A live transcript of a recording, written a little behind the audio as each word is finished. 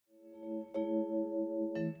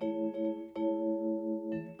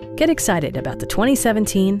Get excited about the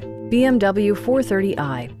 2017 BMW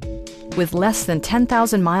 430i. With less than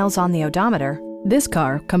 10,000 miles on the odometer, this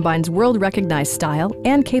car combines world-recognized style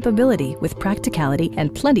and capability with practicality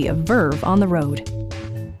and plenty of verve on the road.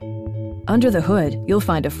 Under the hood, you'll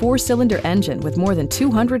find a 4-cylinder engine with more than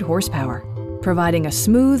 200 horsepower, providing a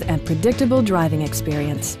smooth and predictable driving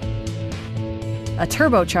experience. A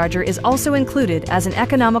turbocharger is also included as an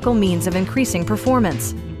economical means of increasing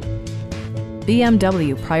performance.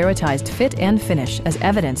 BMW prioritized fit and finish as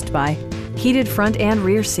evidenced by heated front and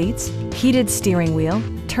rear seats, heated steering wheel,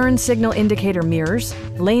 turn signal indicator mirrors,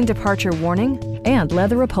 lane departure warning, and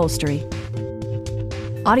leather upholstery.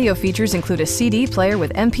 Audio features include a CD player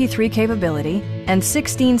with MP3 capability and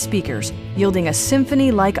 16 speakers, yielding a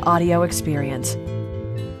symphony-like audio experience.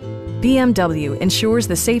 BMW ensures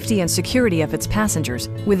the safety and security of its passengers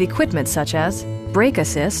with equipment such as brake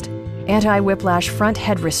assist, anti-whiplash front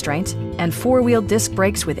head restraints, and 4-wheel disc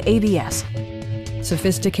brakes with ABS.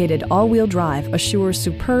 Sophisticated all-wheel drive assures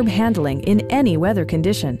superb handling in any weather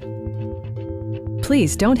condition.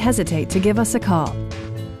 Please don't hesitate to give us a call.